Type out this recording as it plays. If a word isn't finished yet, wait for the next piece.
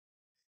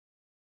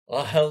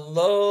Well,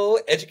 hello,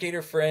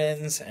 educator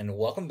friends, and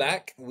welcome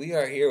back. We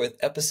are here with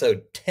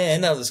episode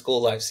 10 of the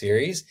School Life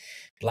series.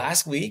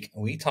 Last week,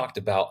 we talked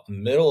about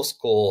middle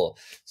school,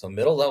 so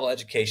middle level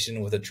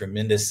education with a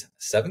tremendous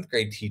seventh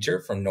grade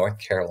teacher from North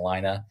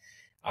Carolina.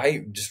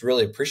 I just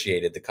really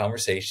appreciated the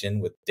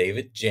conversation with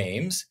David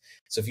James.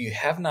 So if you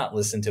have not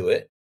listened to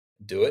it,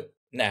 do it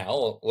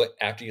now,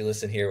 after you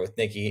listen here with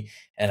Nikki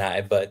and I,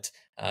 but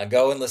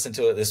go and listen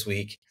to it this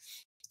week.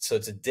 So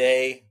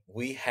today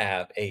we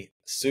have a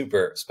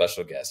super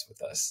special guest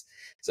with us.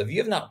 So if you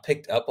have not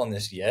picked up on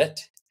this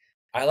yet,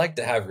 I like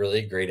to have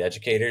really great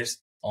educators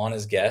on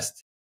as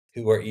guests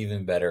who are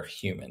even better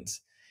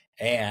humans.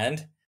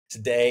 And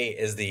today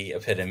is the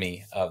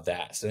epitome of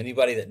that. So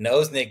anybody that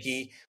knows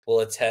Nikki will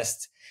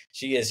attest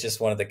she is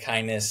just one of the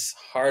kindest,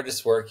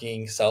 hardest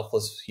working,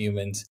 selfless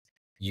humans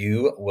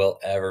you will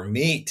ever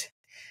meet.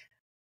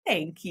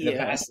 Thank In the you.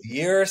 past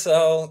year or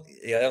so,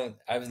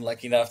 I've been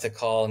lucky enough to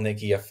call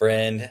Nikki a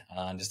friend,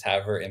 and just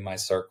have her in my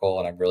circle,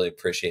 and I really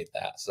appreciate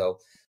that. So,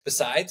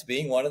 besides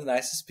being one of the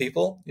nicest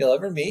people you'll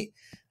ever meet,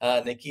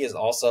 Nikki is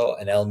also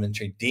an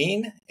elementary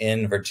dean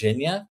in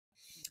Virginia.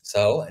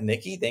 So,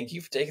 Nikki, thank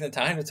you for taking the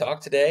time to talk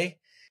today.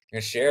 You're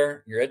going to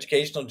share your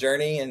educational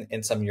journey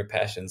and some of your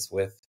passions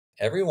with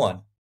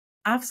everyone.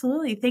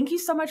 Absolutely. Thank you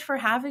so much for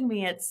having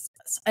me. It's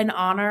an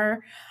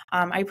honor.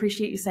 I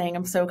appreciate you saying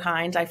I'm so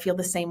kind. I feel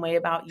the same way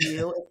about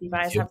you. If you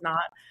Thank guys you. have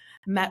not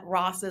met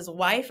Ross's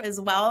wife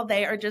as well,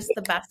 they are just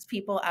the best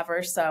people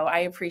ever. So I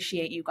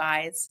appreciate you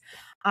guys.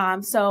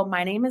 So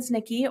my name is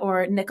Nikki,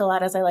 or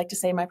Nicolette, as I like to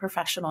say, my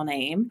professional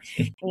name,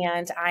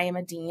 and I am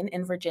a dean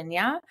in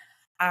Virginia.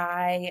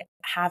 I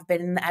have been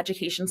in the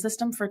education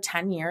system for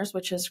 10 years,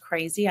 which is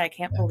crazy. I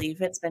can't Yeah,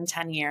 believe it's been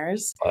 10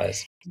 years.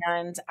 Buzz.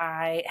 And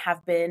I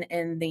have been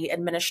in the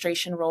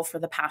administration role for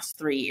the past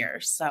 3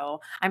 years. So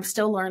I'm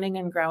still learning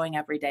and growing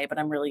every day, but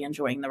I'm really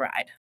enjoying the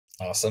ride.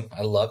 Awesome.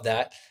 I love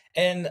that.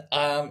 And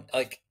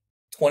like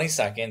 20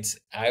 seconds,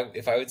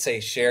 if I would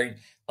say share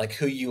like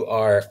who you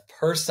are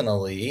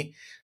personally,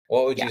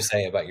 what would Yeah. you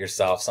say about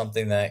yourself?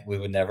 Something that we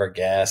would never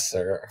guess,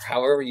 or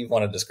however you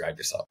want to describe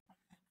yourself.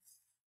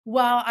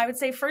 Well, I would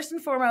say first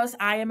and foremost,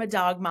 I am a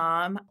dog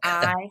mom.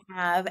 I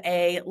have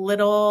a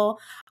little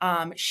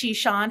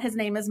Shishan. His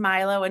name is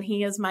Milo, and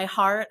he is my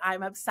heart.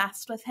 I'm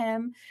obsessed with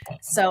him.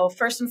 So,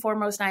 first and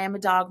foremost, I am a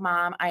dog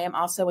mom. I am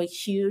also a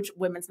huge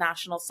women's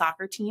national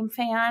soccer team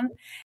fan.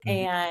 Mhm.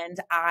 And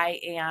I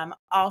am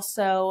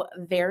also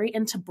very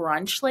into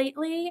brunch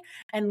lately.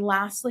 And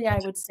lastly, I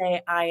would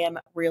say I am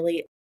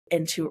really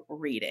into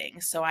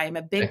reading. So I am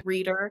a big Okay.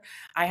 reader.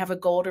 I have a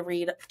goal to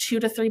read 2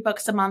 to 3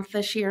 books a month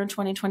this year in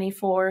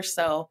 2024.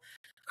 So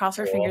cross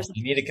our Well, fingers and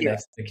you need to do it.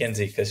 connect with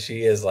Mackenzie because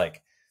she is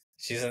like,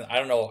 I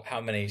don't know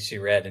how many she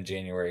read in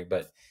January,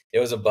 but it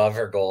was above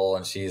her goal,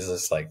 and she's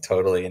just like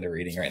totally into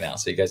reading right now.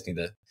 So you guys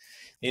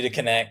need to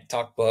connect,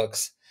 talk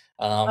books.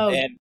 Oh,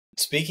 And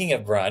speaking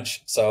of brunch,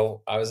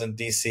 so I was in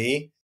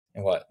DC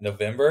in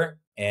November,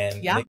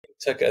 and yeah. Nick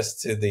took us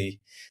to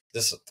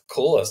this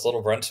coolest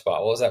little brunch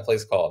spot. What was that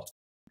place called?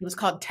 It was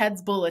called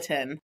Ted's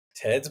Bulletin.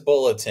 Ted's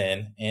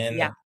Bulletin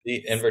Yeah.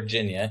 in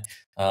Virginia,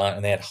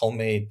 and they had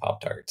homemade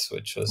Pop Tarts,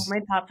 which was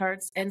Homemade Pop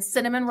Tarts and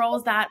cinnamon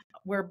rolls that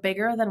were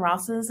bigger than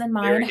Ross's and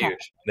they were mine had.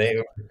 huge. They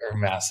are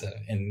massive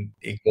and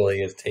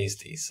equally as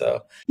tasty.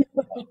 So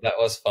that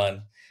was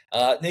fun.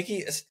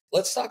 Nikki,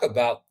 let's talk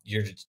about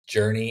your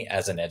journey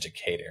as an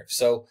educator.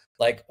 So,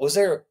 like, was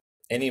there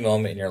any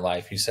moment in your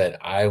life you said,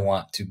 I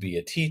want to be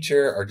a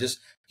teacher, or just,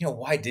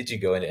 why did you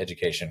go into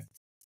education?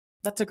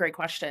 That's a great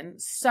question.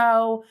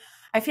 So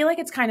I feel like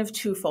it's kind of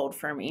twofold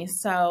for me.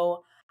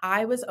 So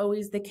I was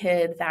always the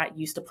kid that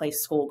used to play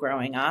school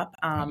growing up.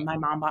 My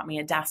mom bought me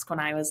a desk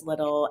when I was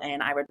little,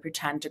 and I would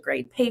pretend to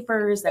grade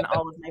papers, and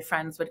all of my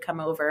friends would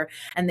come over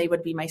and they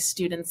would be my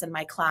students in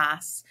my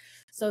class.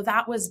 So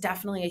that was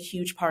definitely a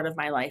huge part of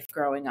my life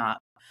growing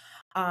up.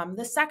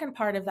 The second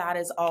part of that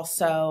is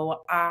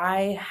also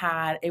I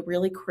had a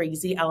really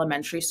crazy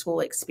elementary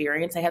school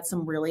experience. I had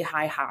some really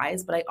high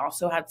highs, but I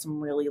also had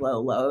some really low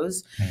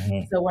lows.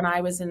 Mhm. So when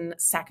I was in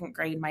second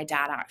grade, my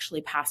dad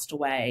actually passed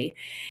away.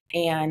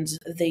 And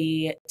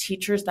the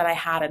teachers that I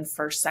had in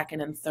first, second,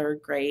 and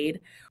third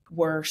grade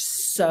were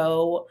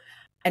so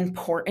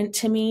important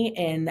to me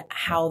in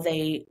how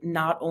they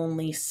not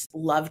only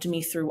loved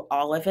me through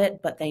all of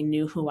it, but they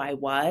knew who I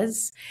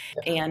was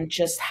and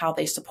just how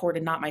they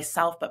supported not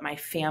myself, but my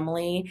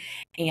family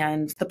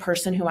and the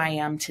person who I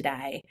am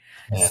today.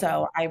 Yeah.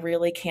 So I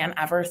really can't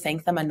ever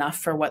thank them enough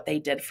for what they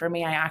did for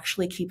me. I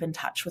actually keep in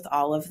touch with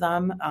all of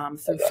them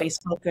through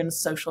Facebook and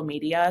social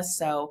media.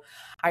 So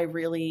I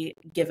really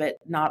give it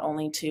not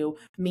only to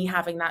me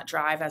having that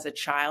drive as a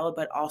child,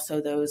 but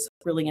also those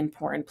really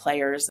important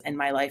players in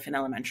my life in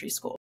elementary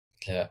school.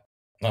 Yeah.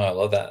 No, I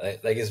love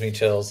that. That gives me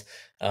chills,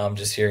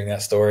 just hearing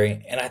that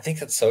story. And I think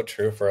that's so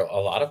true for a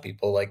lot of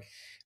people. Like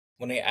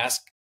when we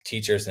ask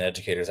teachers and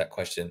educators that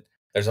question,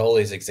 there's all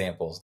these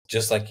examples,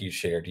 just like you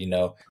shared,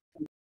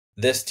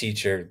 this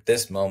teacher,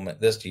 this moment,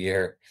 this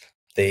year,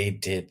 they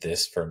did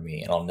this for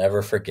me, and I'll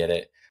never forget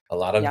it. A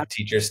lot of Yeah.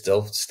 teachers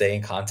still stay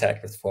in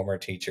contact with former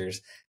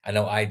teachers. I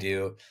know I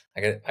do.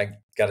 I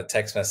got a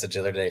text message the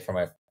other day from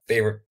my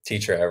favorite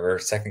teacher ever,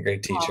 second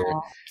grade teacher.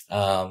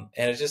 Aw.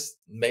 And it just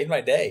made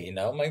my day,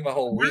 made my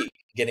whole Yeah, week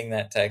getting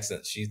that text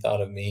that she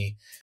thought of me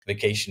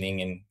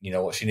vacationing and,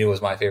 what she knew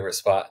was my favorite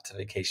spot to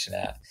vacation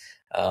at.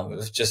 It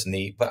was just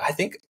neat. But I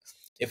think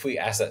if we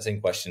ask that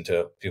same question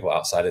to people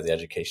outside of the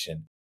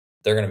education,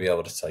 they're going to be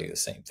able to tell you the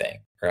same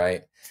thing,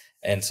 right?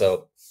 And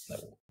so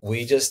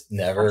we just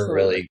never absolutely.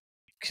 really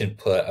can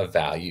put a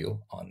value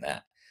on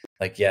that.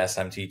 Like, yes,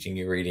 I'm teaching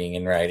you reading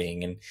and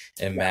writing and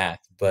Yeah, math,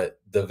 but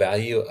the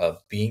value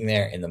of being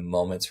there in the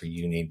moments where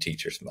you need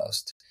teachers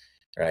most,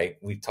 right?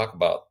 We talk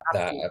about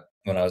that absolutely.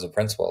 when I was a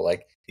principal.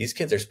 Like, these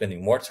kids are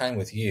spending more time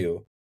with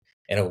you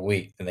in a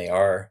week than they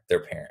are their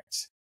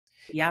parents.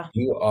 Yeah,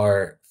 You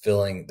are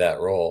filling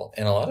that role.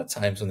 And a lot of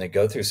times when they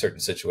go through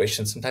certain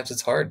situations, sometimes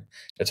it's hard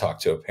to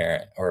talk to a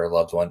parent or a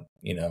loved one,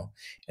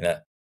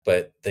 and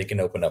but they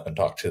can open up and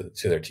talk to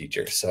their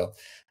teacher. So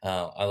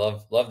I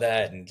love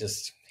that, and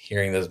just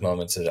hearing those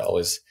moments, it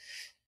always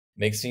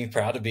makes me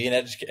proud to be in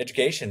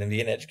education and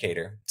be an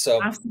educator.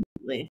 So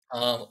absolutely.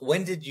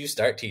 when did you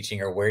start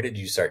teaching, or where did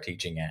you start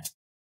teaching at?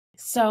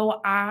 So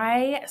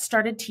I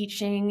started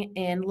teaching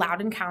in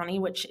Loudoun County,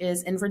 which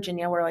is in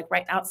Virginia. We're like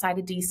right outside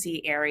of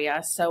DC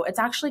area. So it's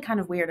actually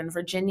kind of weird. In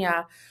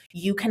Virginia,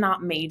 you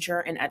cannot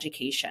major in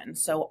education.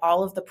 So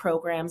all of the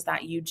programs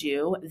that you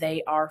do,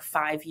 they are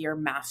 5-year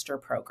master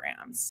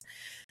programs.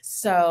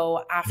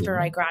 So after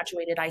I Mhm.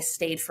 graduated, I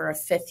stayed for a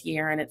 5th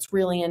year, and it's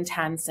really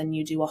intense. And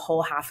you do a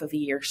whole half of a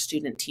year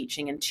student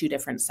teaching in 2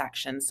 different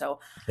sections. So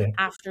Okay.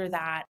 after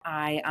that,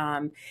 I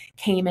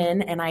came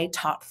in and I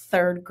taught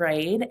 3rd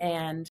grade.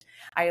 And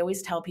I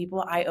always tell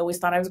people I always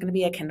thought I was going to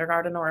be a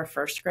kindergarten or a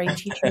 1st grade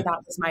teacher. That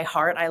was my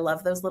heart. I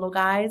love those little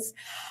guys.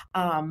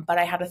 But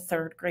I had a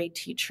 3rd grade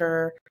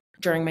teacher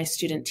during my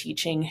student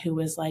teaching who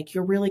was like,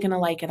 "You're really going to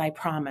like it. I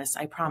promise.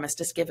 I promise.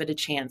 Just give it a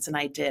chance." And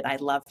I did. I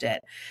loved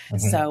it. Mhm.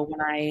 So when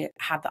I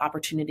had the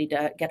opportunity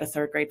to get a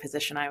 3rd grade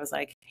position, I was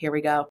like, here we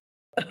go.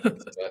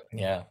 But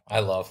yeah, I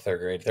love third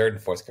grade, third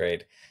and fourth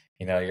grade.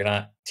 You're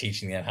not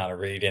teaching them how to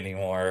read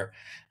anymore.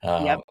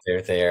 Yep.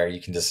 They're there.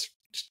 You can just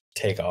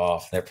take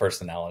off. Their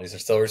personalities are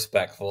still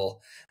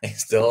respectful. They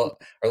still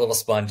are little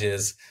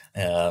sponges,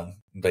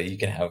 but you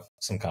can have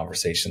some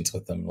conversations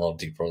with them, a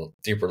little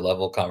deeper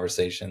level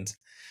conversations.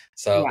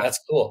 So Yeah. that's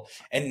cool.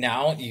 And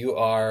now you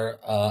are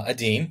a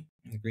dean,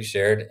 like we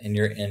shared in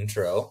your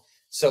intro.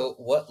 So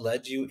what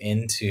led you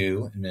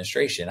into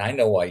administration? I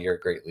know why you're a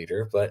great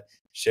leader, but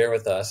share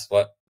with us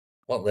what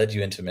led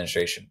you into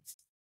administration.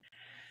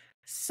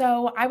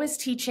 So I was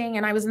teaching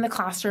and I was in the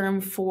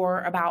classroom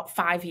for about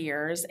 5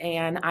 years.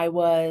 And I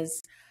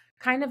was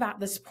kind of at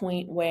this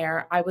point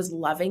where I was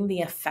loving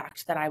the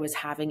effect that I was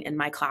having in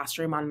my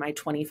classroom on my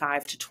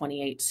 25 to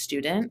 28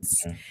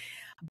 students. Mhm.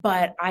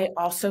 But I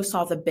also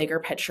saw the bigger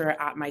picture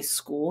at my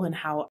school and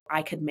how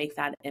I could make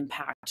that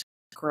impact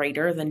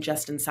greater than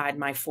just inside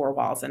my 4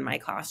 walls in my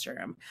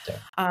classroom. Yeah.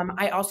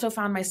 I also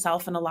found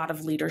myself in a lot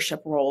of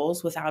leadership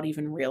roles without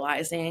even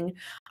realizing.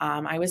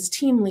 I was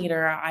team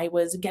leader. I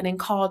was getting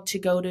called to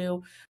go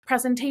to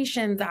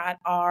presentations that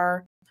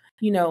are,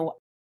 you know,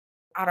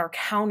 at our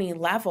county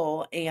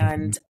level. Mhm.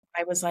 And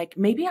I was like,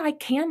 maybe I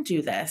can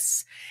do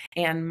this.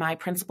 And my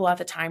principal at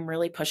the time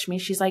really pushed me.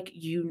 She's like,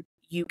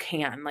 you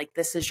can, like,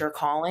 this is your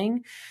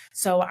calling.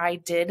 So I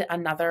did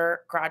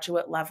another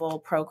graduate level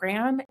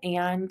program.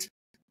 And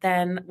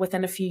then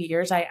within a few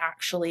years, I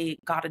actually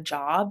got a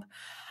job.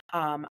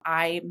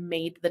 I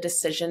made the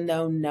decision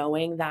though,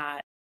 knowing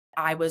that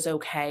I was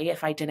okay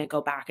if I didn't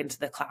go back into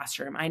the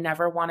classroom. I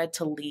never wanted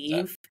to Yeah.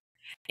 leave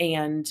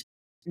and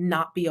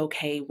not be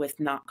okay with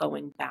not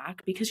going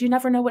back, because you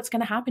never know what's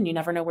going to happen. You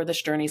never know where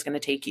this journey is going to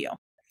take you.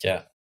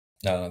 Yeah.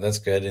 No, that's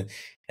good.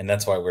 And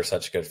that's why we're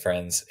such good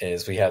friends,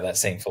 is we have that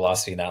same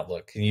philosophy and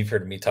outlook. And you've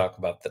heard me talk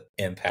about the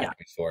Yeah, impact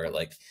before.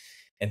 Like,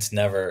 it's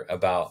never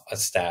about a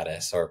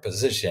status or a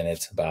position.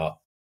 It's about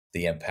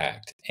the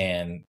impact.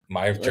 And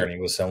my absolutely. journey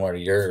was similar to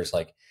yours.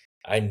 Like,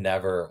 I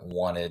never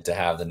wanted to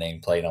have the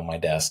nameplate on my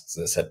desk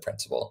that said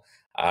principal.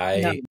 No,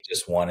 I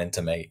just wanted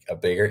to make a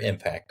bigger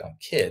impact on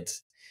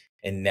kids.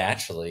 And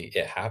naturally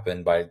it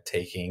happened by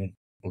taking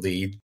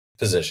lead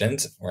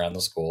positions around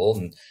the school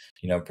and,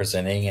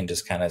 presenting and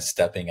just kind of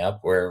stepping up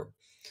where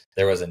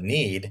there was a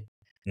need,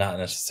 not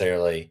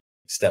necessarily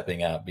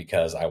stepping up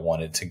because I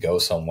wanted to go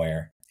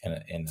somewhere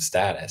in the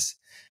status.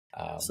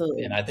 And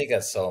absolutely. I think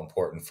that's so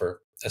important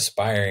for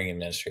aspiring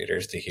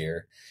administrators to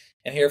hear,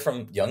 and hear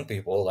from young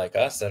people like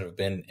us that have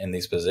been in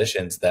these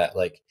positions, that,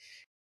 like,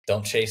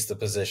 don't chase the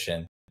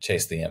position,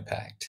 chase the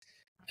impact.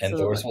 And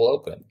doors Absolutely. will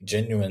open.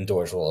 Genuine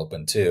doors will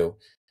open too.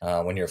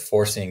 When you're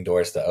forcing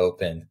doors to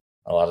open,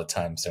 a lot of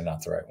times they're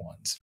not the right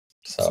ones.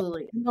 So,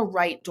 Absolutely. And the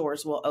right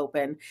doors will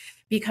open,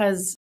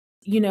 because,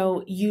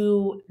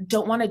 you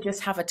don't want to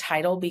just have a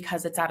title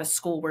because it's at a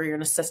school where you're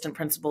an assistant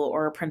principal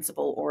or a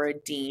principal or a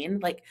dean.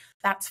 Like,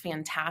 that's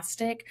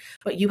fantastic.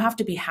 But you have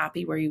to be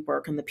happy where you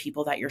work and the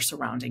people that you're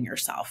surrounding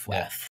yourself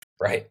yeah, with.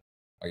 right.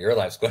 or your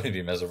life's going to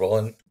be miserable,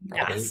 and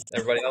probably Yes.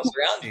 everybody else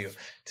around you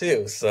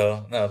too.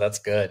 So no, that's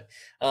good.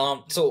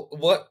 So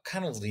what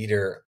kind of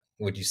leader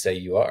would you say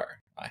you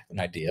are? I have an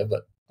idea,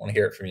 but I want to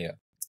hear it from you.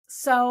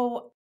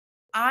 So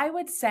I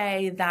would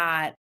say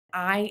that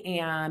I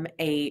am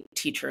a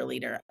teacher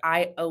leader.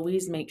 I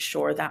always make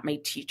sure that my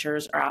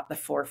teachers are at the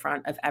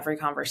forefront of every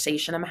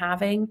conversation I'm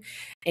having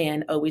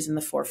and always in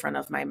the forefront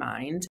of my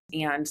mind.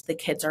 And the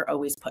kids are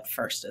always put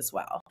first as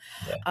well.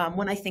 Yeah.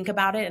 When I think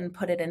about it and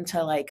put it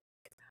into like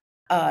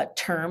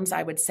terms,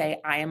 I would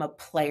say I am a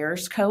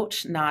player's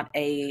coach, not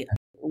a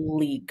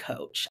league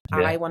coach.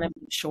 Yeah. I want to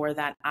make sure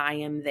that I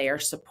am there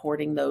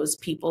supporting those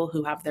people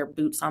who have their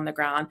boots on the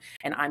ground,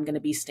 and I'm going to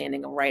be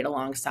standing right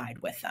alongside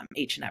with them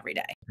each and every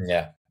day.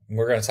 Yeah.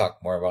 We're going to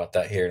talk more about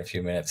that here in a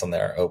few minutes on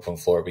our open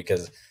floor,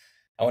 because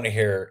I want to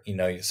hear,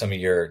 some of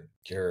your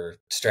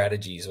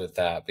strategies with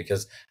that,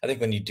 because I think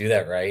when you do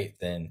that right,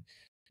 then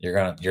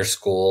your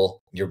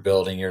school, your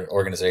building, your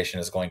organization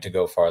is going to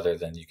go farther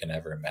than you can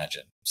ever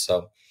imagine.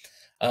 So,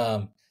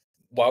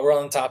 while we're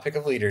on the topic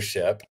of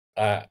leadership,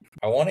 I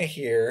want to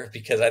hear,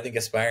 because I think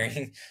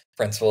aspiring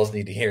principals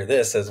need to hear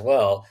this as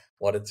well,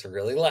 what it's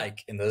really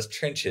like in those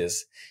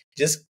trenches.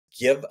 Just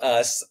give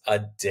us a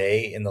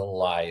day in the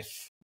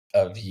life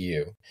of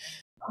you.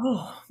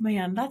 Oh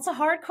man, that's a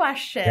hard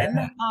question.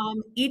 Yeah.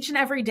 Each and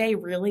every day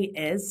really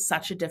is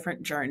such a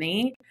different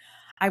journey.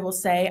 I will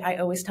say, I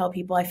always tell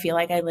people I feel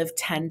like I live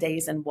 10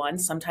 days in one.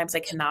 Sometimes I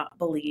cannot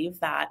believe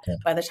that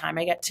by the time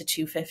I get to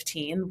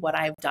 2:15, what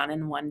I've done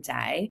in one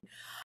day.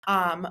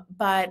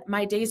 But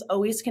my days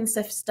always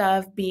consist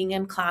of being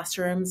in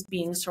classrooms,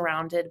 being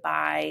surrounded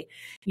by,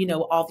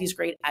 all these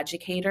great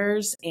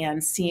educators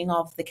and seeing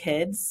all of the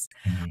kids.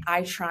 Mhm.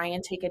 I try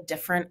and take a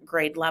different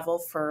grade level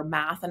for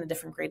math and a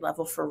different grade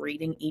level for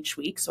reading each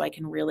week so I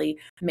can really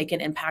make an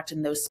impact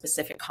in those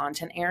specific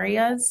content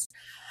areas.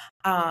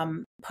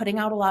 Putting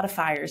out a lot of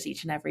fires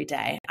each and every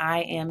day.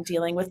 I am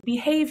dealing with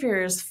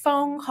behaviors,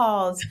 phone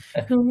calls,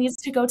 who needs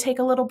to go take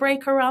a little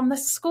break around the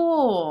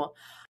school.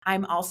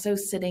 I'm also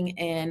sitting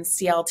in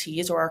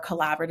CLTs, or our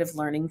collaborative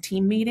learning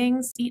team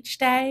meetings each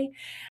day.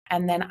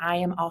 And then I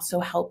am also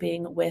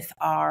helping with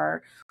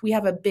we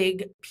have a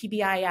big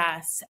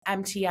PBIS,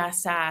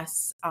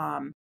 MTSS,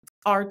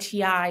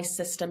 RTI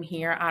system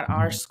here at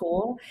our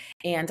school,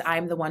 and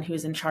I'm the one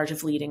who's in charge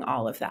of leading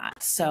all of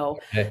that. So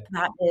Okay.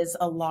 that is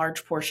a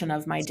large portion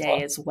of my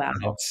day as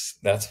well.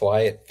 That's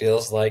why it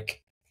feels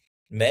like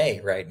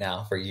May right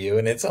now for you,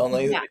 and it's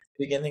only Yeah.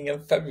 the beginning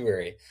of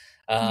February.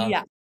 Um,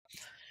 Yeah.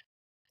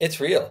 It's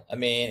real. I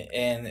mean,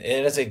 and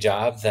it is a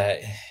job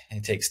that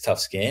it takes tough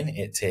skin.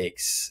 It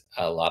takes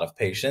a lot of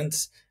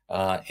patience,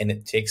 and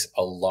it takes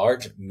a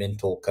large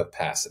mental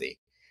capacity.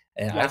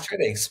 And I've Yeah. tried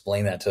to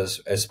explain that to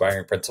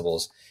aspiring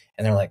principals,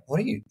 and they're like, "What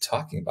are you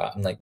talking about?"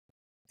 I'm like,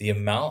 the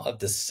amount of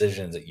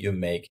decisions that you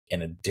make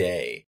in a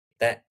day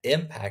that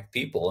impact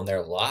people in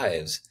their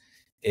lives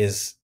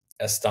is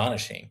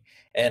astonishing.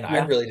 And I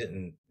Yeah. really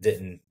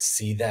didn't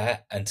see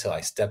that until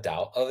I stepped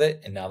out of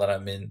it. And now that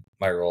I'm in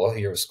my role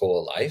here with School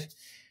of Life,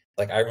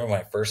 like I remember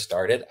when I first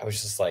started, I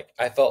was just like,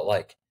 I felt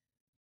like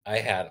I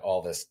had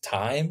all this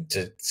time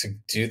to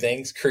do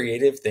things,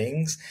 creative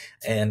things,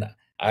 and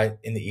I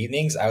in the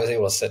evenings I was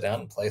able to sit down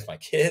and play with my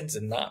kids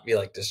and not be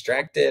like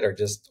distracted or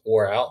just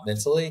wore out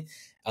mentally.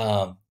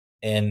 Um,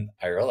 and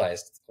I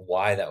realized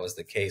why that was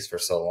the case for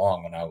so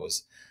long when I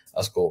was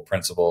a school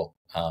principal.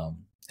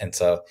 And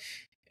so,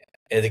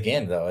 and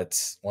again, though,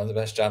 it's one of the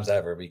best jobs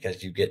ever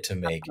because you get to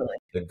make Absolutely.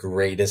 the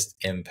greatest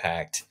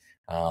impact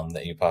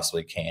that you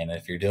possibly can. And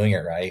if you're doing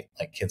it right,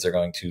 like kids are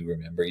going to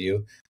remember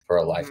you for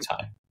a Mhm.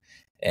 lifetime,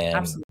 and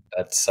Absolutely.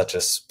 that's such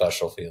a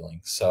special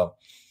feeling. So,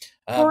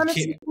 Well, and it's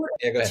keep, important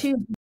yeah, go ahead.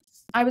 too.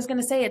 I was going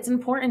to say it's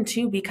important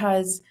too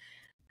because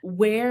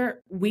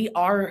where we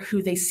are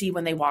who they see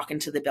when they walk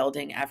into the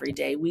building every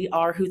day. We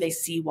are who they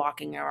see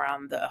walking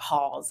around the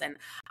halls. And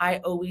I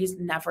always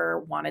never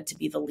wanted to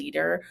be the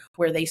leader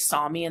where they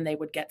saw me and they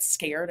would get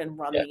scared and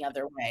run Yeah, the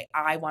other way.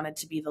 I wanted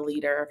to be the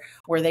leader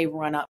where they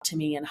run up to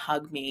me and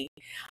hug me.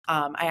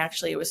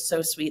 It was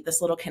so sweet.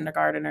 This little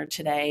kindergartner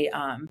today,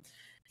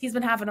 he's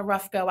been having a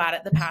rough go at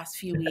it the past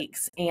few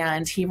weeks.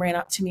 And he ran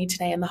up to me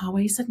today in the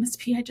hallway. He said, "Miss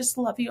P, I just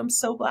love you. I'm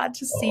so glad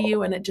to see oh,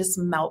 you." And it just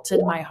melted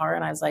my heart.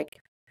 And I was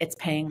like, it's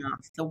paying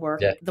off.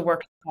 yeah, The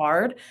work is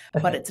hard,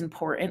 but it's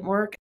important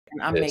work, and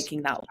I'm it is.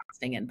 making that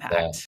lasting Yeah,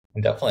 impact.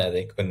 and definitely. I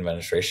think when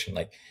administration,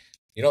 like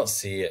you don't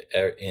see it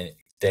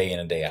day in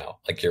and day out,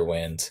 like your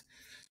wins,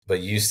 but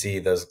you see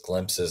those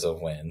glimpses of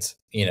wins,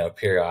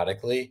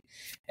 periodically.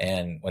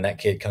 And when that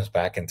kid comes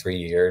back in 3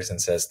 years and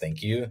says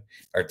thank you,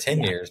 or 10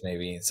 Yeah. years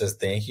maybe, and says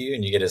thank you,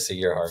 and you get to see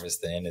your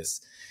harvest then,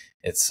 it's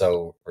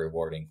so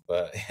rewarding.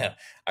 But yeah,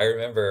 I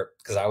remember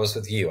because I was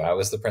with you, I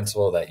was the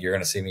principal that you're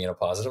going to see me in a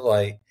positive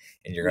light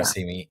and you're going to Yeah.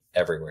 see me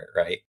everywhere,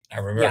 right? I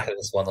remember I Yeah. had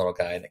this one little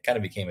guy, and it kind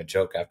of became a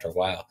joke after a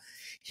while.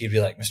 He'd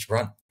be like, "Mr.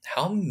 Braun,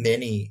 how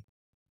many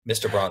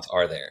Mr. Brauns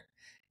are there?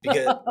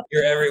 Because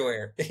you're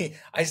everywhere.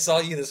 I saw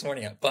you this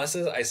morning at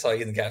buses. I saw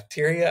you in the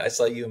cafeteria. I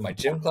saw you in my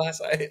gym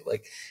class. I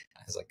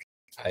was like,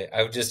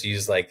 I would just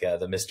use like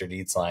the Mr.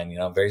 Deeds line,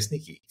 I'm very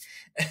sneaky.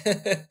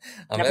 I'm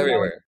Never know.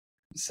 everywhere.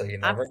 So you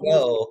never Absolutely.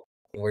 know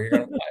where you're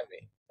going to find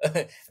me.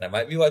 And I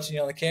might be watching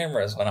you on the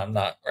cameras when I'm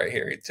not right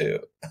here too.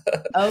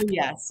 Oh,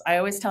 yes. I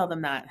always tell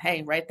them that.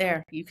 Hey, right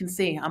there. You can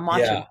see I'm Yeah.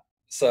 watching.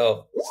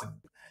 So,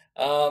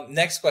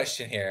 next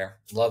question here.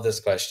 Love this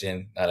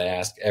question that I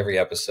ask every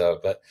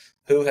episode, but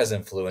who has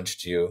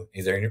influenced you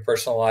either in your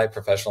personal life,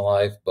 professional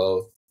life,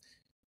 both?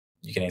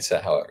 You can answer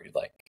that however you'd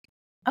like.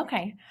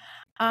 Okay.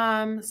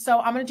 So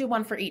I'm going to do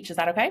one for each. Is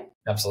that okay?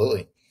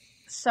 Absolutely.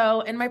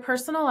 So in my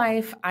personal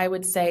life, I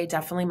would say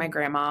definitely my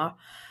grandma.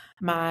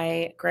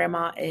 My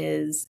grandma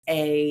is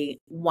a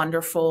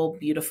wonderful,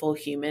 beautiful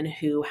human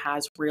who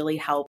has really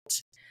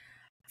helped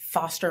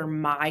foster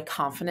my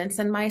confidence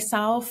in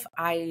myself.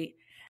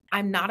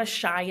 I'm not a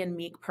shy and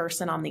meek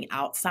person on the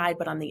outside,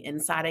 but on the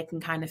inside I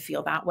can kind of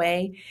feel that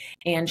way.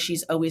 And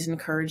she's always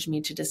encouraged me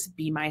to just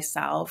be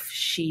myself.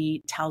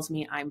 She tells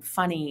me I'm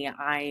funny,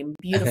 I'm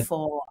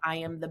beautiful, I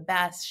am the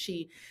best.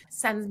 She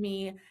sends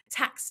me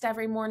text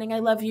every morning, I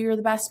love you, you're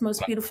the best,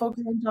 most beautiful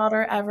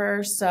granddaughter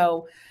ever.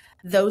 So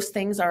those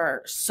things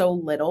are so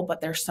little,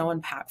 but they're so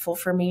impactful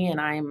for me. And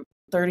I'm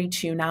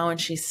 32 now and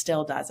she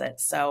still does it.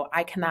 So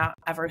I cannot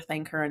ever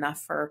thank her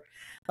enough for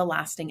the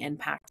lasting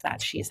impact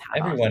that she's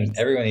had on me.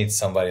 Everyone needs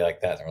somebody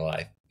like that in their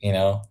life,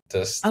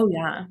 just Oh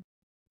yeah.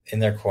 in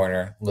their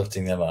corner,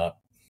 lifting them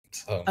up.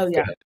 So Oh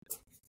yeah. good.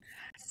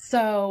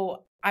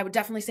 So I would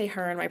definitely say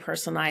her in my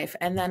personal life.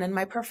 And then in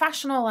my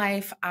professional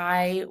life,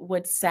 I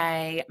would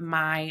say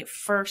my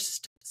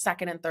first,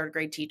 second, and third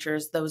grade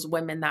teachers, those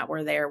women that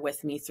were there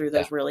with me through Yeah.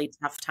 those really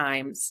tough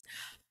times.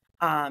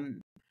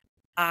 Um,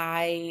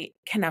 I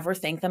can never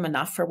thank them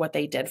enough for what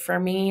they did for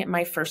me.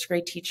 My first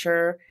grade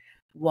teacher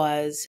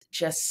was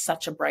just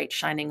such a bright,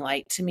 shining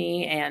light to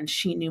me, and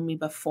she knew me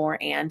before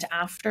and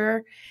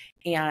after.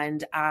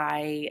 And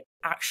I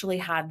actually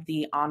had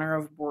the honor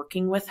of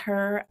working with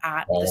her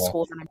at the Oh,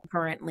 school that I'm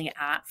currently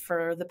at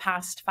for the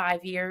past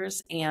 5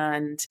 years.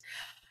 And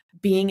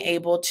being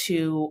able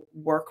to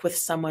work with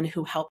someone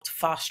who helped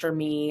foster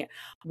me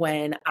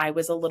when I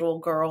was a little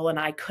girl and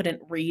I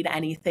couldn't read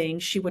anything.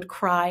 She would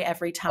cry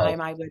every oh,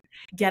 time I would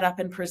get up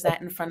and present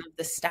in front of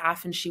the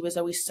staff, and she was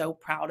always so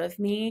proud of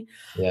me.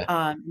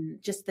 yeah.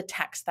 Just the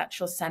text that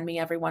she'll send me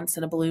every once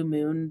in a blue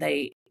moon,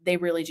 they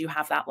really do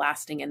have that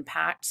lasting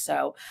impact.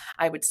 So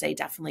I would say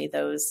definitely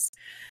those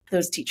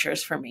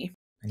teachers for me.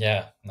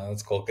 Yeah, no,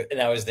 that's cool.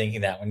 And I was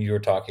thinking that when you were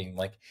talking,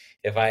 like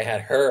if I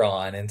had her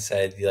on and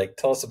said, like,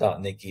 tell us about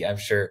Nikki, I'm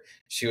sure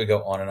she would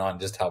go on and on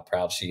just how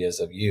proud she is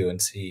of you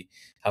and see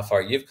how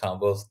far you've come,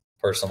 both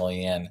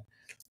personally and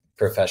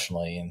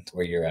professionally, and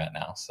where you're at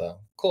now. So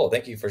cool.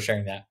 Thank you for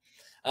sharing that.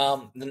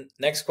 The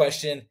next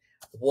question: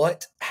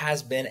 what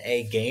has been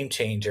a game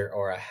changer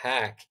or a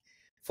hack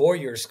for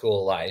your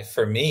school life?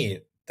 For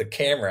me, the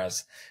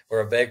cameras were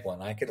a big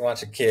one. I could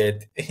watch a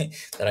kid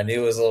that I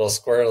knew was a little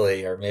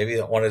squirrely or maybe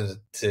that wanted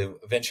to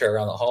venture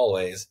around the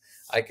hallways.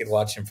 I could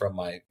watch him from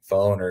my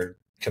phone or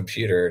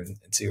computer and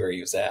see where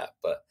he was at.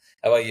 But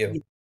how about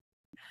you?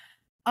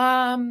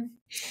 Um,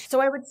 so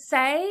I would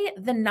say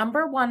the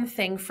number one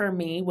thing for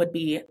me would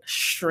be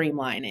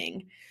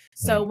streamlining.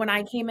 So Hmm. when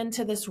I came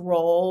into this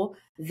role,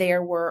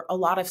 there were a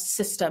lot of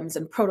systems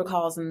and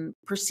protocols and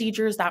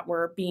procedures that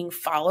were being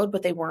followed,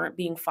 but they weren't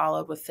being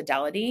followed with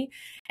fidelity,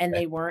 and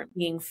Okay. they weren't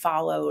being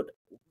followed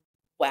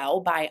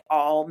well by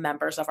all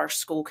members of our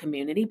school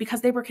community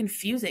because they were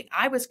confusing.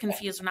 I was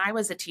confused when I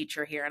was a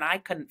teacher here and I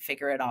couldn't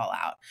figure it all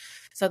out.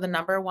 So the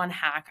number one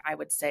hack I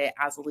would say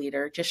as a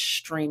leader, just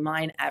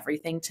streamline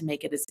everything to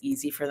make it as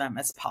easy for them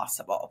as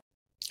possible.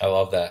 I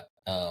love that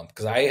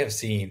because I have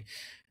seen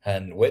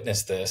and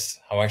witnessed this.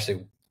 I'm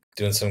actually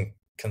doing some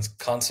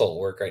consult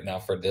work right now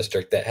for a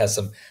district that has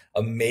some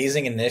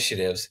amazing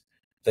initiatives.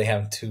 They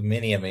have too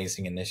many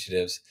amazing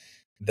initiatives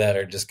that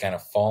are just kind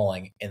of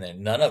falling, and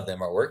then none of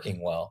them are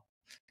working well,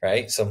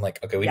 right? So I'm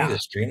like, okay, we need Yeah. to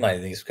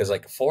streamline these because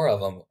like four of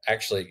them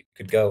actually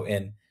could go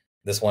in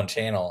this one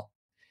channel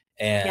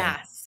and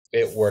Yes.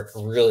 it worked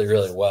really,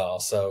 really well.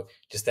 So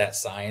just that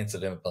science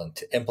of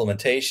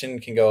implementation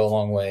can go a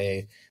long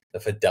way. The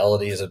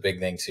fidelity is a big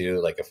thing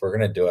too. Like if we're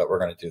going to do it, we're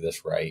going to do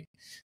this right.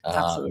 We're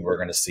Absolutely.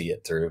 going to see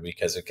it through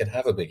because it can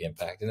have a big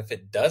impact. And if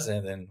it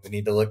doesn't, then we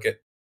need to look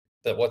at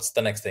what's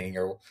the next thing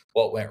or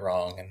what went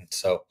wrong. And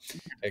so,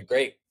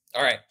 great.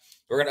 All right,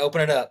 we're going to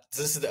open it up.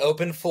 This is the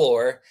open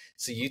floor.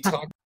 So you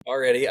talked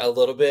already a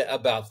little bit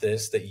about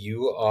this, that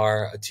you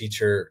are a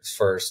teacher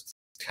first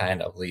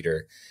kind of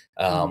leader,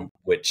 Mhm.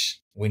 which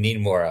we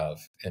need more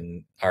of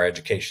in our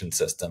education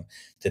system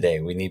today.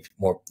 We need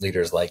more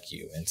leaders like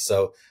you. And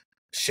so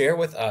share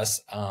with us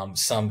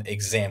some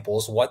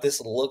examples, what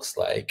this looks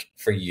like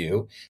for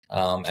you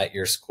at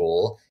your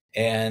school,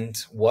 and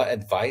what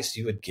advice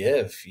you would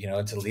give,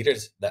 to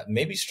leaders that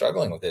may be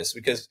struggling with this,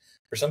 because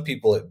for some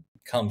people it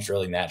comes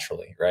really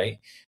naturally, right?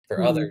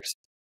 For Mhm. others,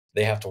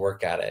 they have to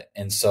work at it.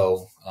 And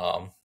so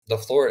the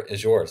floor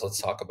is yours. Let's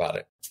talk about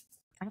it.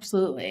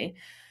 Absolutely.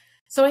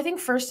 So I think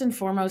first and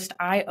foremost,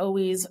 I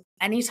always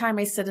anytime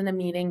I sit in a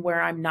meeting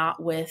where I'm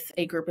not with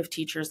a group of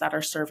teachers that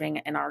are serving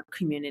in our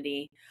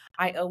community,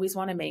 I always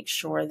want to make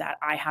sure that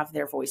I have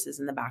their voices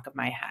in the back of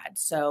my head.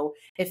 So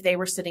if they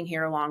were sitting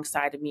here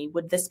alongside of me,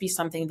 would this be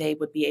something they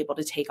would be able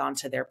to take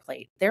onto their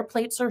plate? Their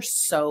plates are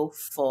so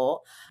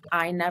full.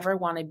 I never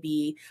want to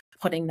be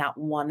putting that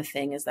one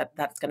thing is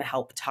that's going to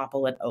help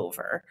topple it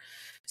over.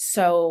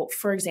 So,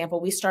 for example,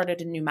 we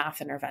started a new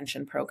math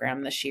intervention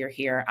program this year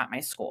here at my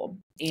school,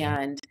 Okay.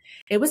 and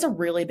it was a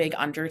really big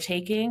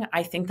undertaking.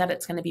 I think that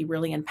it's going to be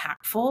really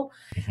impactful,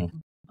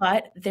 Mhm.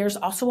 but there's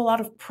also a lot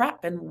of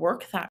prep and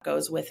work that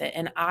goes with it.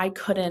 And I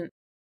couldn't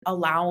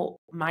allow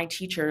my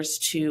teachers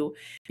to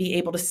be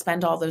able to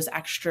spend all those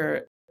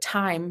extra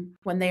time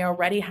when they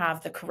already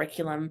have the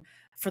curriculum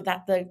for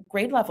the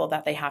grade level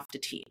that they have to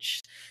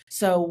teach.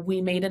 So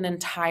we made an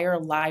entire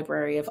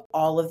library of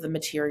all of the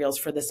materials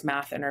for this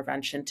math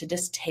intervention to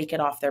just take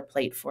it off their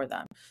plate for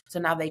them. So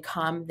now they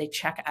come, they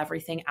check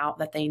everything out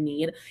that they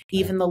need, Yeah.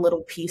 even the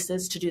little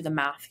pieces to do the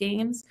math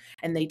games,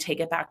 and they take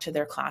it back to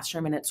their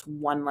classroom and it's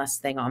one less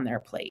thing on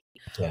their plate.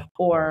 Yeah.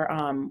 Or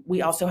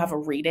we also have a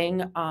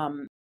reading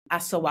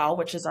SOL,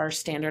 which is our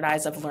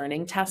standardized of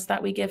learning test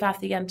that we give at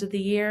the end of the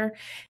year.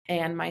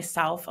 And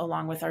myself,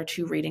 along with our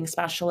 2 reading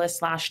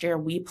specialists last year,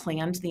 we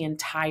planned the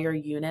entire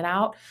unit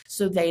out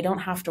so they don't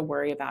have to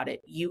worry about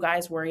it. You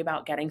guys worry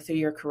about getting through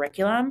your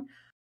curriculum.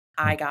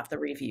 I got the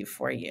review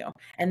for you.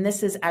 And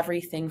this is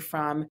everything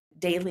from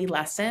daily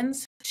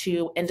lessons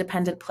to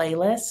independent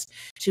playlists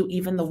to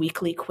even the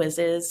weekly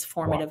quizzes, Wow.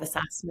 formative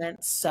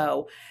assessments.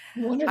 So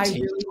No wonder I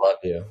teachers really, love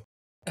you.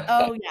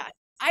 oh, yeah,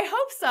 I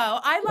hope so.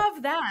 I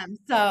love them.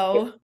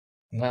 So,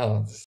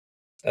 No,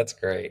 that's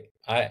great.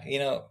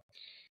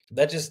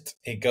 That just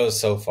it goes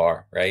so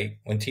far, right?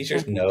 When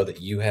teachers mhm, know that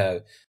you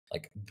have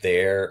like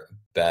their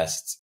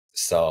best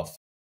self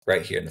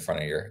right here in the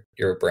front of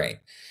your brain,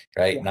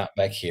 right? yeah, Not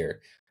back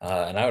here.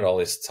 And I would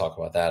always talk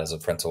about that as a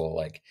principal.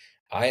 Like,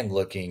 I am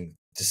looking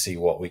to see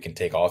what we can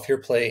take off your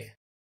plate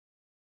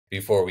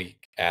before we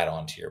add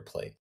on to your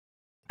plate.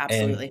 And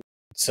absolutely.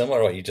 similar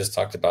to what you just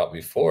talked about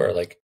before,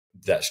 like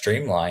that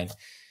streamline,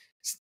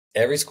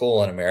 every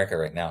school in America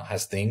right now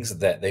has things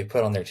that they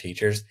put on their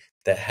teachers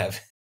that have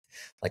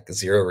like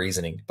zero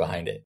reasoning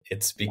behind it.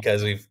 It's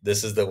because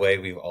this is the way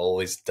we've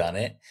always done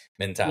it Yep.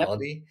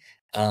 mentality.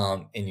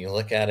 And you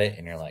look at it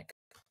and you're like,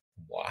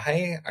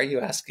 why are you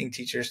asking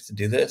teachers to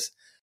do this?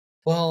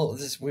 Well,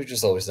 we've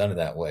just always done it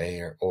that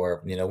way,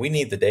 or we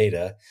need the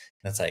data.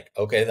 And it's like,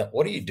 okay, then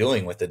what are you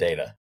doing with the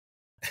data?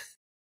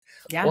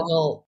 Yeah.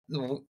 Well,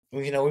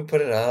 we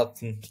put it up,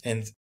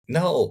 and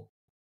no,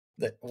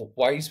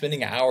 why are you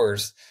spending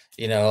hours,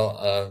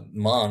 a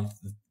month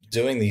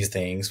doing these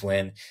things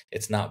when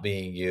it's not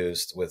being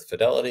used with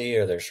fidelity,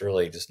 or there's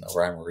really just no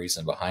rhyme or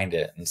reason behind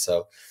it? And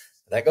so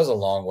that goes a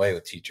long way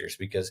with teachers,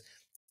 because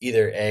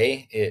either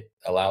A, it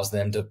allows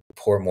them to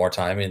pour more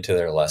time into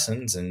their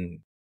lessons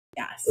and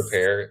Yes.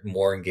 prepare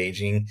more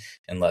engaging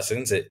and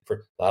lessons. It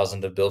allows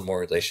them to build more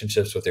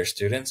relationships with their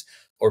students.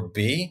 Or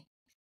B,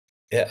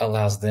 it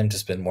allows them to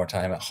spend more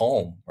time at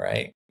home,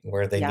 right?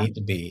 Where they Yeah. need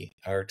to be,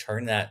 or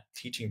turn that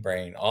teaching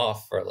brain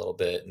off for a little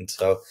bit. And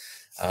so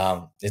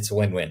it's a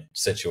win-win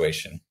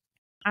situation.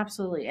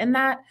 Absolutely. And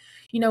that,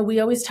 we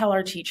always tell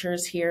our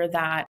teachers here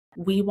that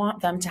we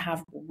want them to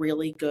have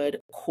really good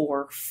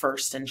core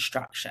first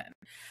instruction.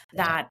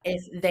 Yeah. That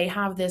if they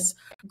have this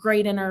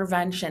great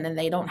intervention and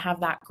they don't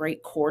have that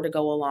great core to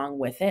go along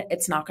with it,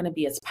 it's not going to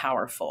be as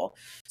powerful.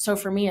 So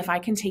for me, if I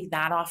can take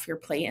that off your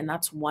plate and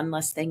that's one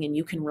less thing and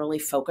you can really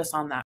focus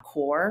on that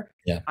core,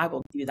 Yeah. I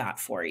will do that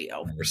for you.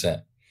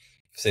 100%.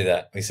 See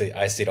that. I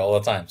see it all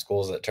the time.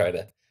 Schools that try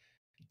to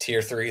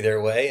tier 3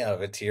 their way out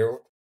of a tier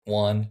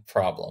 1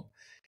 problem,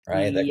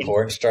 right? That Yeah.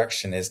 core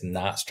instruction is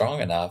not strong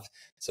enough.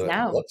 So it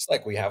No. looks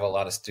like we have a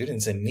lot of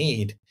students in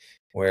need,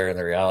 where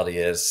the reality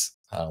is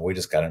we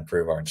just got to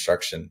improve our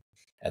instruction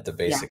at the Yeah.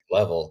 basic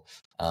level.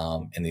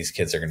 And these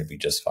kids are going to be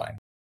just fine.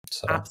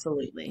 So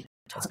Absolutely.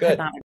 that's Could good.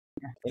 not.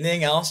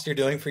 Anything else you're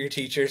doing for your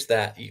teachers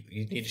that you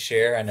need to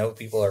share? I know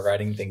people are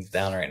writing things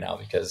down right now,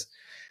 because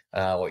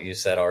what you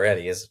said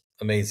already is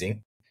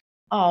amazing.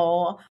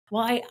 Oh,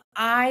 well,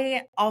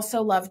 I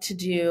also love to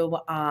do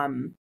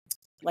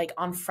like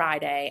on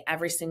Friday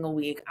every single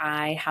week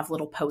I have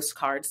little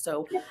postcards.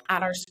 So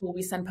at our school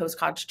we send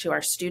postcards to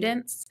our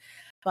students,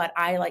 but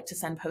I like to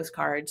send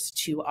postcards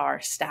to our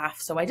staff.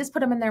 So I just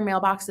put them in their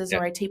mailboxes Yeah.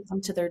 or I tape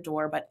them to their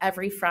door, but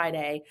every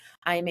Friday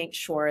I make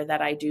sure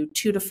that I do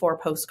 2 to 4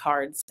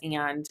 postcards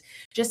and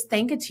just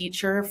thank a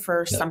teacher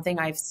for Yeah. something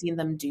I've seen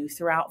them do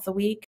throughout the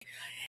week.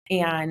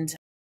 And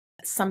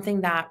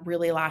something that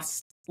really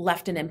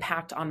left an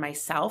impact on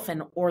myself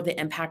and or the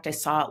impact I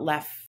saw it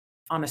left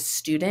on a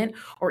student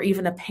or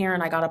even a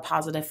parent I got a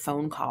positive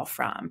phone call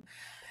from.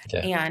 Yeah.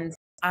 And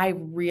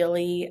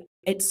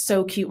it's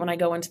so cute when I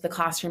go into the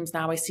classrooms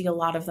now. I see a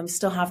lot of them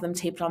still have them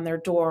taped on their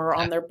door or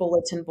on their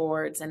bulletin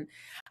boards. And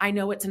I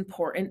know it's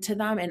important to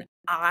them. And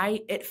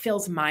it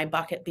fills my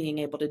bucket being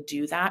able to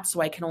do that.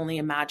 So I can only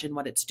imagine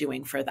what it's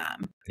doing for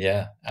them.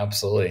 Yeah,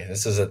 absolutely.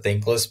 This is a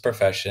thankless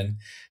profession.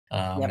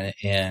 Yep.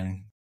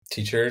 And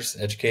Teachers,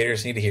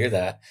 educators need to hear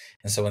that.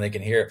 And so when they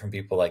can hear it from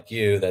people like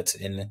you, that's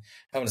in,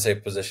 I want to say a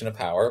position of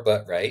power,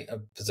 but right, a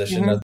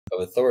position Mhm. of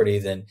authority,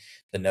 then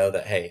to know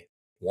that, hey,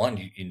 one,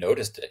 you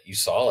noticed it, you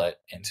saw it,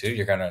 and two,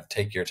 you're going to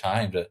take your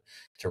time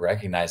to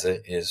recognize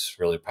it is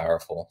really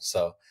powerful.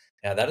 So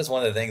yeah, that is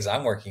one of the things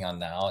I'm working on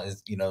now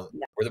is, Yeah.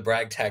 we're the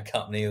brag tag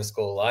company of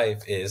School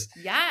Life is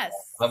Yes.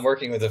 I'm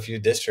working with a few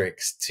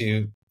districts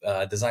to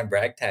design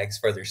brag tags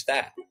for their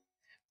staff.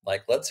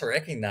 Like, let's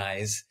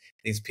recognize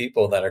these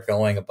people that are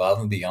going above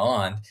and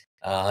beyond,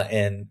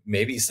 and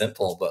maybe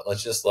simple, but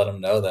let's just let them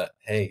know that,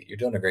 hey, you're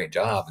doing a great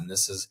job, and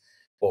this is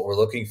what we're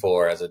looking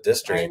for as a I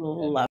district and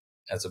love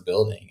as a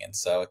building. And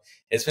so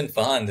it's been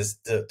fun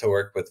to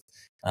work with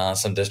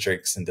some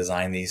districts and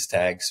design these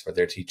tags for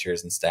their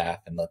teachers and staff,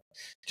 and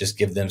just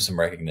give them some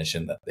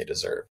recognition that they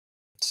deserve.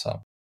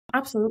 So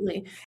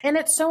Absolutely. And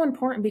it's so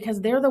important because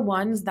they're the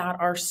ones that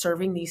are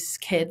serving these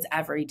kids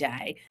every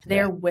day. yeah,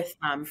 They're with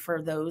them for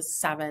those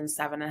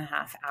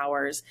 7.5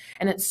 hours.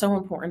 And it's so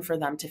important for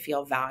them to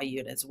feel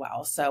valued as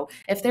well. So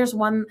if there's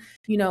one,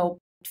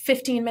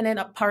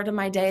 15-minute part of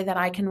my day that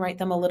I can write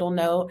them a little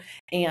note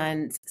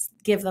and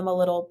give them a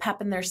little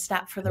pep in their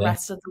step for the yeah,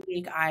 rest of the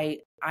week, I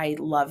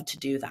love to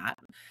do that.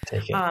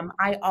 take it.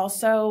 I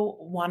also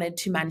wanted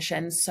to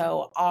mention,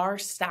 so our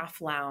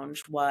staff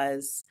lounge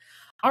was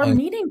our Um,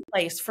 meeting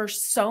place for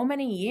so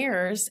many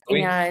years.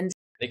 we And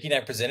Nikki and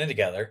I presented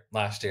together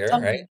last year, oh,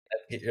 right?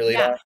 At Get Your Lead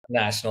yeah, On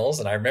Nationals.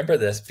 And I remember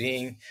this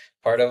being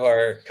part of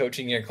our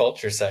coaching your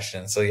culture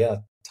session. So yeah,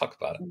 talk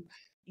about it.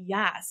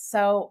 yeah.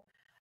 So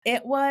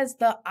it was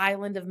the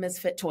island of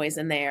misfit toys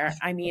in there.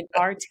 I mean,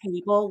 our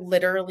table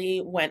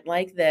literally went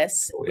like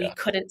this. Oh We yeah.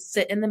 couldn't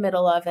sit in the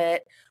middle of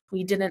it.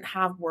 We didn't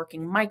have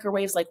working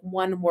microwaves, like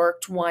one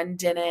worked, one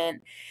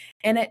didn't.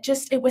 And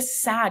it was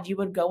sad. You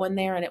would go in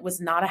there and it was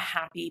not a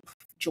happy,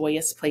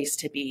 joyous place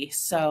to be.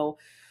 So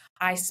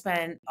I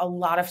spent a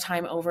lot of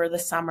time over the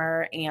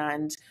summer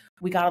and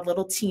we got a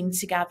little team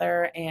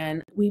together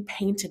and we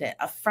painted it.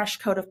 A fresh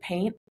coat of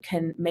paint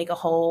can make a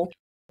whole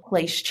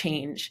place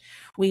change.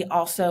 We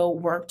also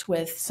worked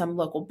with some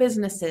local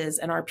businesses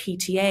and our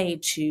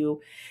PTA to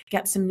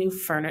get some new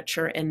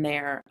furniture in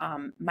there.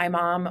 My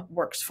mom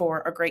works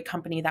for a great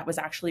company that was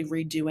actually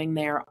redoing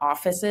their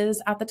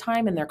offices at the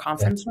time and their Yeah.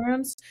 conference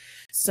rooms.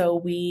 So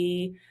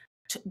we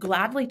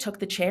gladly took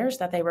the chairs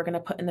that they were going to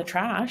put in the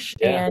trash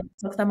Yeah. and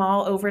took them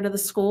all over to the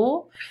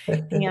school.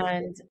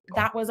 And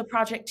that was a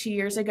project 2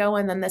 years ago.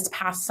 And then this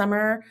past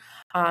summer,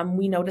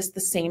 we noticed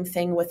the same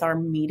thing with our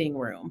meeting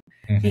room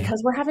Mhm.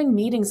 because we're having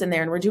meetings in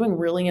there and we're doing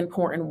really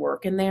important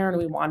work in there. And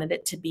we wanted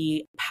it to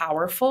be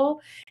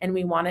powerful and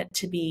we want it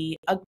to be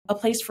a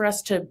place for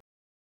us to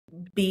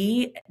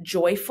be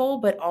joyful,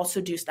 but also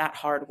do that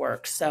hard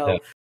work. Yeah. So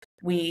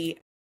we,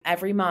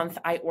 every month,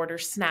 I order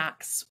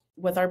snacks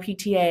with our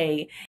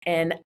PTA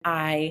and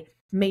I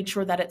made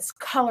sure that it's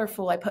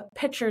colorful. I put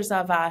pictures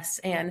of us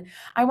and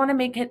I want to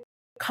make it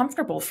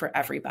comfortable for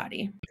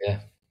everybody.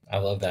 Yeah. I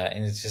love that.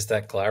 And it's just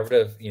that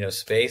collaborative,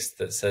 space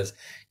that says,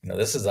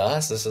 this is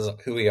us, this is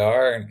who we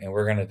are, and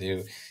we're going to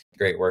do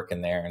great work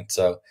in there. And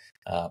so,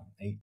 um,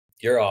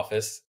 your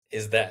office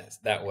is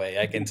that way.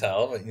 I can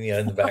tell, but,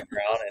 in the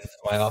background, and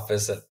my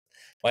office at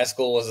my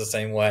school was the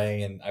same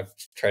way. And I've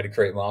tried to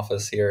create my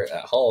office here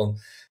at home,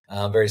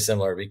 very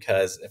similar,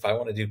 because if I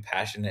want to do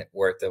passionate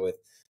work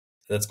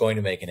that's going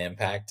to make an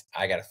impact,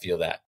 I got to feel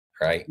that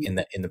right in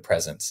the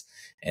presence.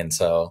 And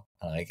so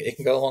it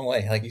can go a long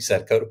way. Like you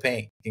said, coat of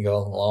paint can go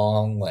a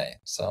long way.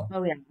 So,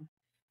 Oh, yeah.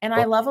 And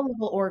I well, love a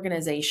little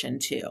organization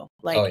too. oh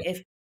Like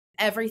if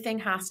everything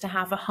has to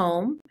have a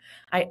home,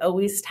 I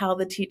always tell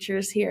the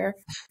teachers here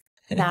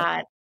yeah.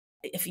 that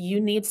if you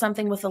need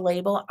something with a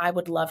label, I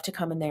would love to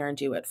come in there and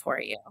do it for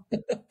you.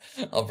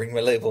 I'll bring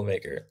my label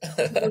maker.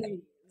 Please.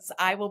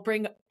 I will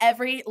bring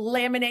every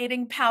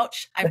laminating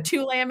pouch. I have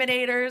 2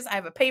 laminators. I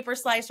have a paper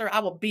slicer. I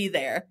will be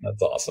there.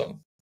 That's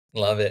awesome.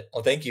 Love it.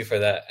 Well, thank you for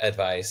that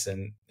advice.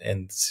 And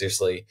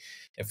seriously,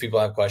 if people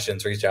have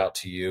questions, reach out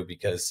to you,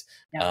 because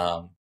Yeah.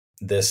 um,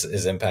 this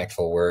is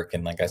impactful work.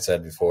 And like I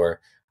said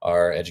before,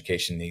 our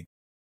education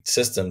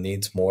system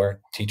needs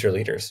more teacher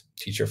leaders,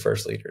 teacher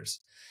first leaders.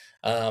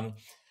 Um,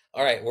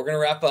 all right, we're going to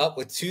wrap up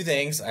with 2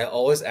 things I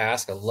always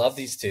ask. I love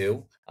these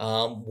 2.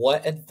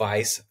 What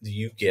advice do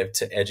you give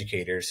to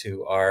educators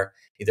who are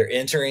either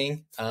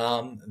entering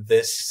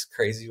this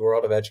crazy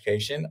world of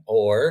education,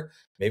 or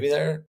maybe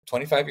they're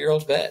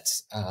 25-year-old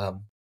vets?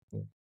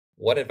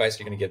 What advice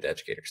are you going to give to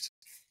educators?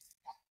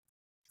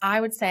 I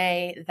would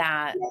say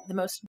that the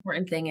most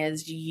important thing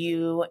is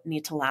you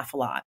need to laugh a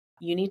lot.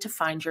 You need to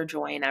find your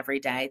joy in every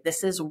day.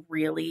 This is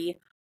really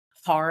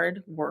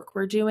hard work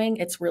we're doing.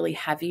 It's really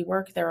heavy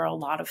work. There are a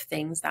lot of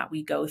things that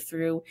we go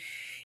through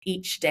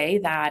each day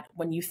that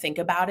when you think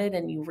about it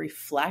and you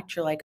reflect,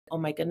 you're like, oh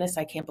my goodness,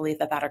 I can't believe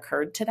that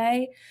occurred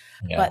today.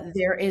 Yeah. But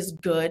there is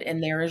good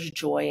and there is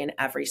joy in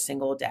every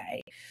single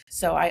day.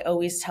 So I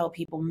always tell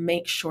people,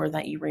 make sure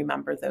that you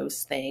remember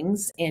those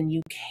things, and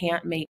you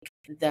can't make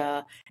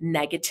the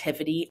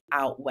negativity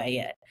outweigh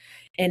it.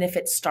 And if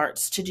it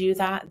starts to do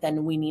that,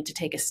 then we need to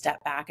take a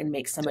step back and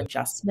make some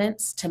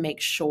adjustments to make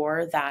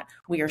sure that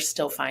we are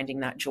still finding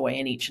that joy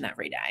in each and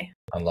every day.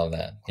 I love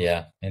that.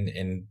 Yeah.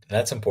 And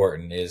that's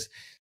important, is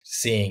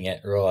seeing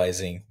it,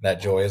 realizing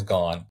that joy is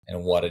gone,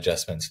 and what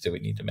adjustments do we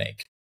need to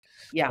make?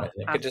 Yeah, Right?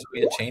 It could just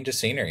be a change of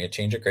scenery, a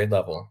change of grade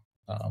level.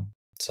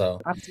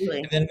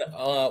 absolutely. And then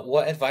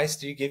what advice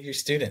do you give your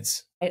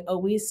students? I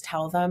always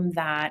tell them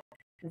that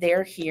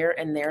they're here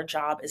and their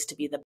job is to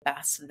be the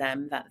best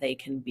them that they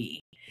can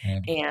be.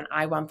 Yeah. And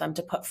I want them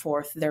to put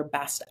forth their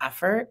best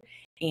effort.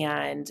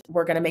 And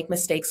we're going to make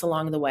mistakes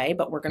along the way,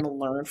 but we're going to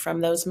learn from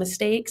those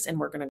mistakes and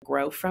we're going to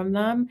grow from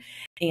them.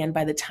 And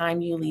by the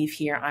time you leave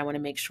here, I want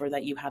to make sure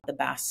that you have the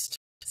best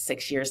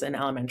 6 years in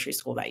elementary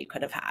school that you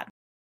could have had.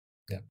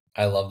 Yeah.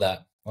 I love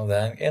that. Love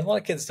that. And a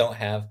lot of kids don't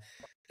have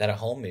that at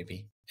home,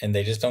 maybe, and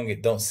they just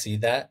don't see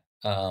that.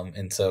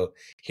 And so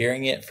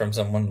hearing it from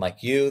someone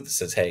like you that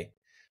says, hey,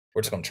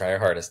 we're just going to try our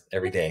hardest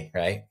every day,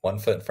 right? One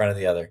foot in front of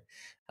the other.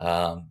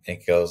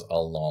 It goes a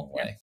long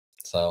way.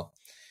 So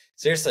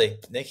seriously,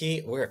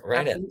 Nikki, we're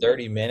right at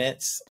 30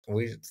 minutes.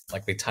 We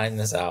timed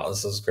this out.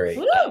 This is great.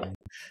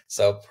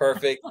 So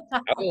perfect.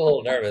 I was a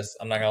little nervous,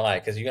 I'm not gonna lie,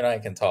 because you and I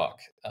can talk.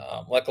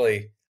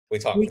 Luckily, we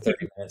talked for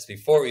 30 minutes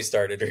before we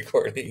started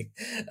recording.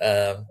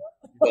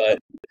 But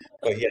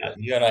yeah,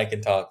 you and I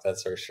can talk,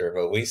 that's for sure.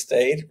 But we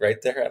stayed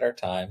right there at our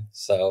time.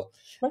 So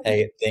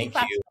hey, thank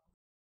you.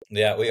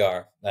 Yeah, we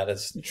are. That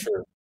is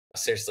true.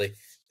 Seriously,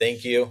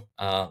 thank you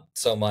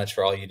so much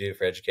for all you do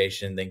for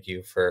education. Thank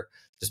you for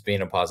just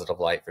being a positive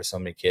light for so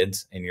many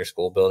kids in your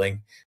school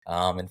building,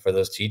 and for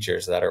those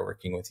teachers that are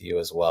working with you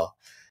as well.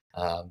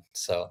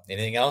 So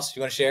anything else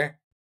you want to share?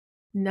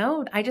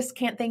 No, I just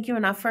can't thank you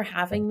enough for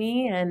having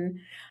me. And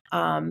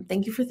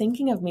thank you for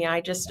thinking of me.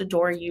 I just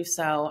adore you.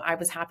 So I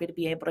was happy to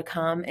be able to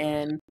come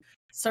and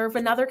serve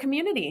another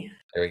community.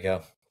 There we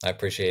go. I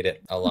appreciate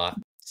it a lot.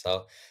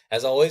 So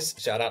as always,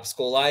 shout out to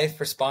School Life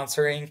for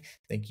sponsoring.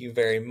 Thank you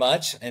very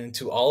much. And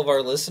to all of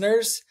our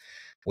listeners,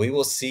 we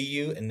will see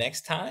you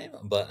next time.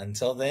 But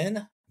until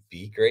then,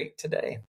 be great today.